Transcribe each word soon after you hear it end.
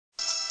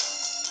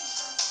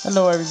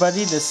Hello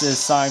everybody, this is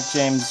Sonic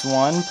James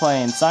 1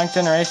 playing Sonic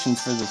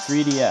Generations for the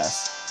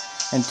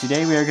 3DS. And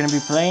today we are going to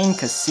be playing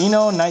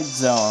Casino Night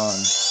Zone,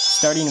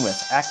 starting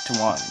with Act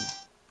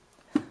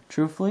 1.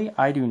 Truthfully,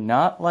 I do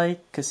not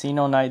like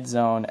Casino Night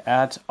Zone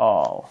at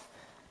all,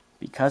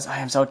 because I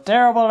am so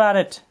terrible at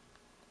it.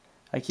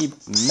 I keep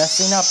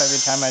messing up every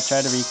time I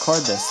try to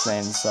record this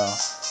thing, so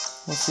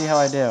we'll see how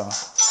I do.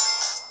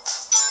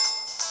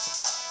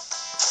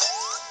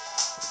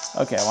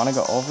 Okay, I want to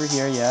go over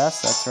here,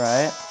 yes, that's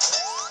right.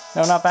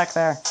 No, not back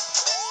there.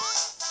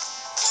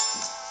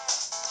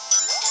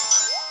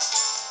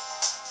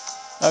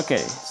 Okay,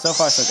 so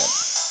far so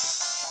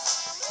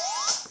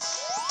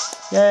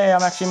good. Yay,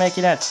 I'm actually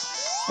making it.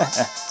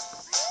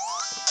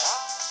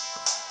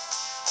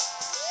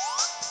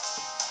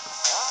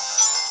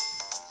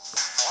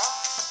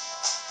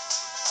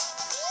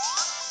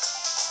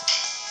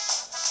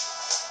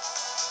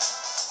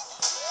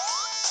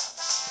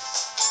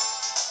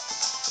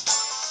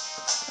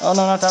 Oh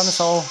no, not down this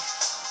hole.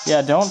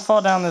 Yeah, don't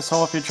fall down this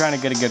hole if you're trying to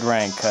get a good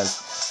rank,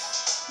 because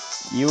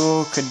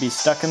you could be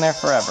stuck in there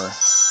forever.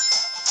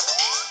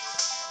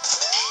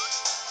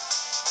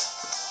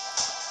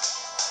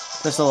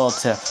 Just a little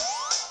tip.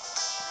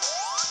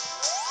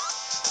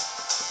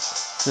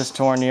 Just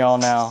warning y'all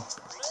now.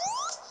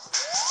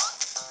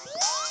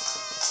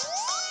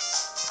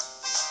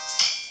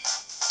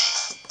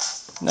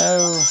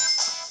 No.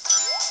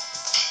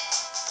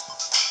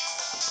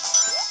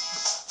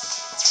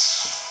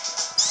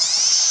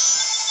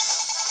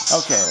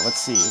 Okay, let's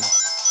see.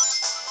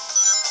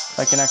 If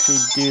I can actually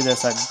do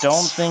this. I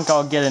don't think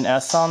I'll get an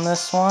S on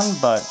this one,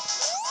 but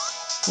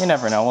you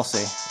never know. We'll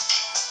see.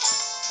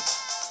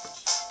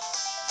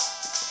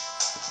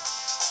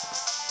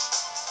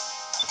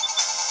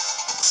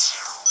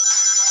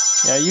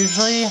 Yeah,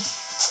 usually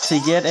to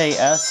get a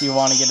S, you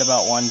want to get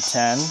about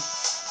 110.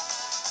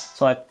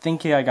 So I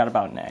think I got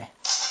about an A.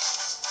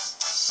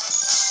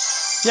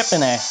 Yep,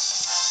 an A.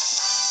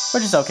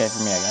 Which is okay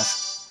for me, I guess.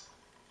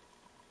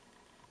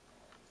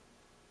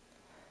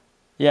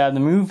 Yeah,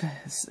 the move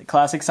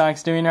Classic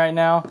Sonic's doing right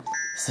now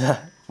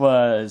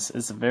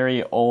is a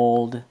very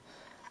old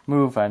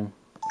move. I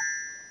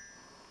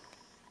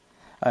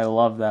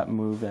love that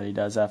move that he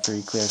does after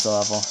he clears the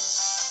level.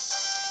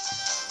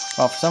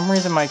 Well, for some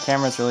reason my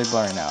camera's really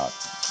blurring out.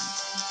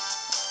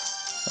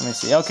 Let me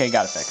see. Okay,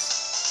 got it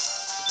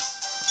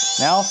fixed.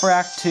 Now for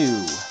Act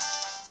 2.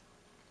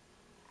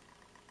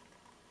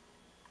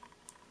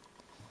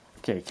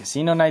 Okay,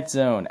 Casino Night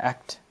Zone,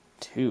 Act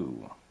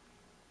 2.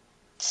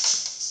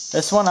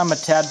 This one I'm a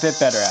tad bit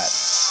better at.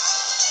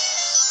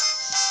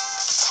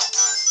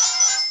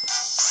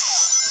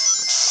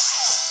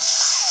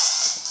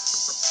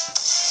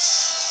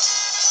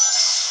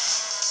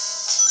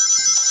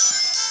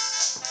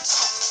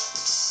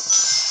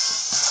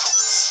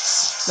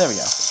 There we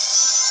go.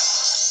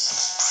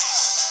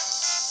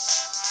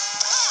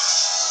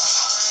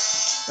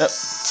 Yep.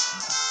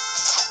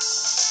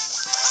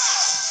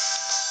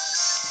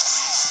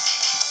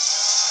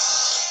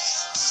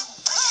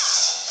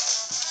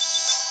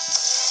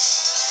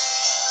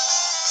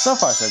 So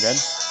far, so good.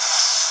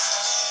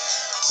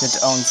 Get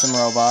to own some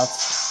robots.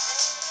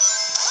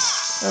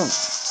 Oh,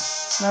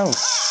 no.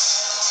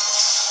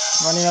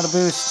 Running out of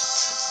boost.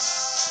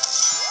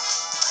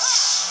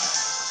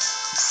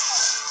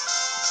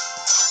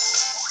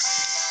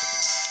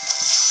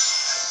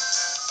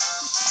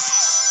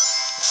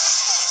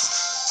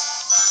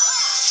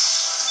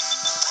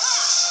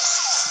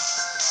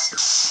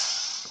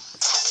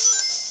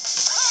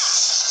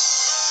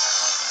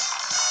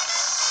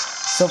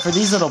 So for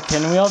these little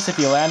pinwheels, if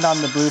you land on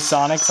the blue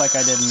Sonics like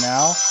I did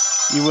now,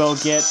 you will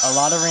get a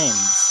lot of rings.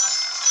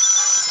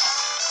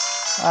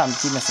 Ah, I'm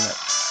keep missing it.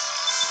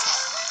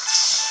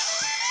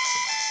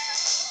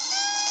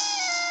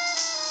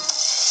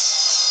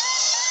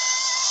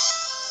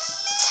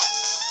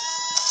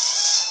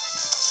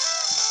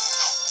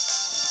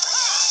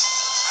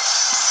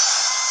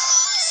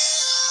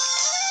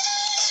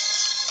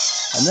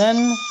 And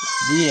then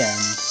the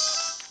end.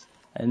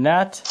 And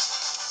that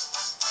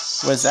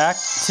was Act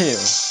 2.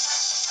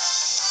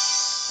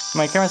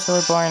 My camera's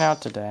really blurring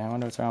out today. I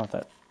wonder what's wrong with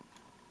it.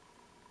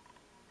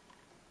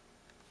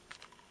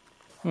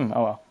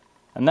 Oh well.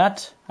 And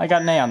that, I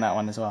got an A on that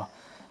one as well.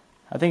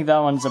 I think that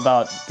one's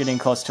about getting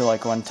close to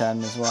like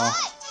 110 as well.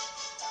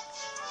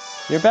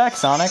 You're back,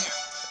 Sonic.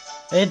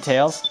 Hey,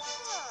 Tails.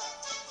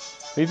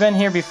 We've been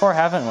here before,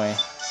 haven't we?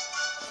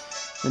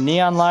 The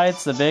neon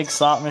lights, the big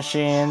slot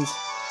machines.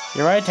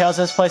 You're right, Tails,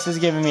 this place is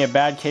giving me a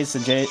bad case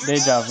of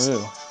deja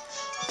vu.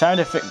 Time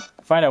to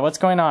find out what's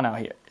going on out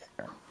here.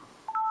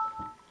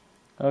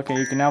 Okay,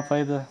 you can now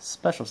play the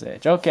special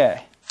stage.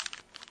 Okay.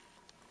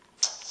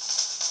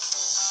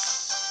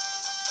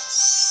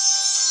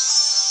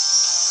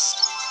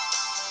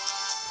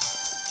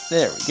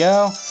 There we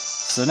go.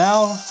 So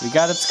now we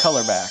got its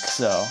color back.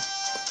 So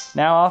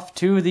now off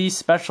to the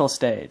special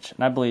stage.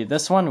 And I believe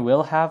this one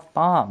will have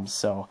bombs,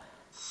 so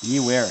be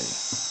wary.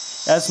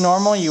 As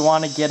normal, you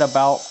want to get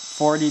about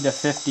 40 to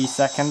 50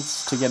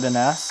 seconds to get an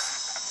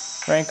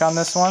S rank on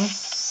this one.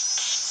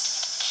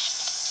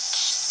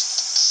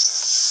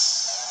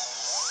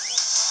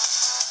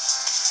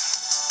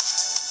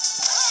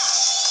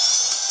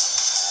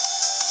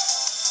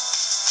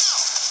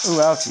 Ooh,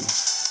 ouchie.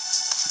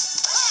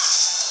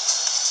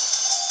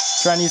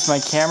 Trying to use my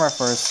camera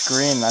for a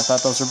screen. I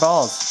thought those were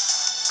balls.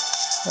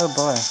 Oh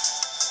boy.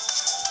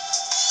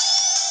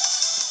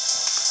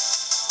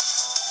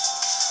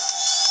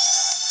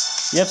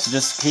 Yep, so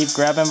just keep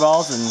grabbing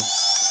balls and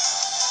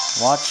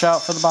watch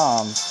out for the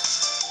bombs.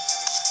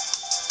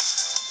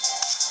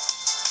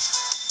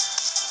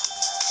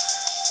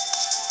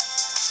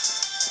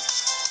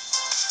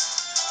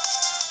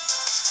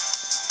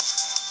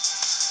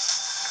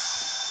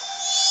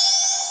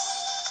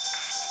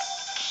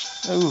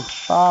 Ooh,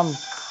 bomb.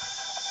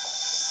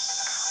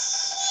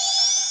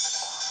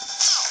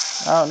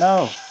 Oh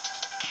no.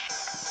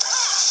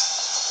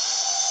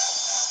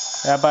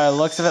 Yeah, by the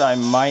looks of it, I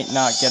might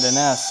not get an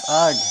S.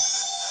 Ugh.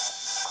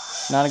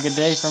 Not a good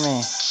day for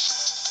me.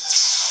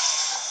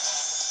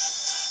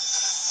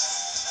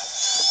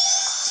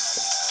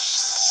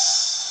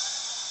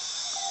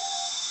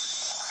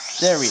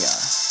 There we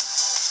are.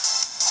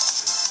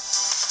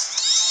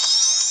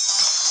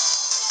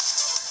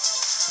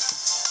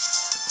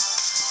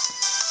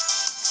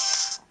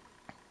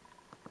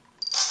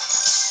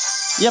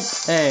 Yep,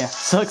 A.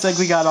 So looks like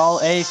we got all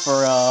A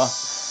for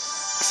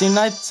Casino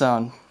Night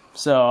Zone.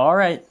 So,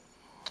 alright.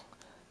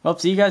 Well,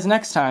 see you guys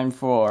next time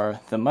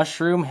for the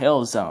Mushroom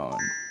Hill Zone.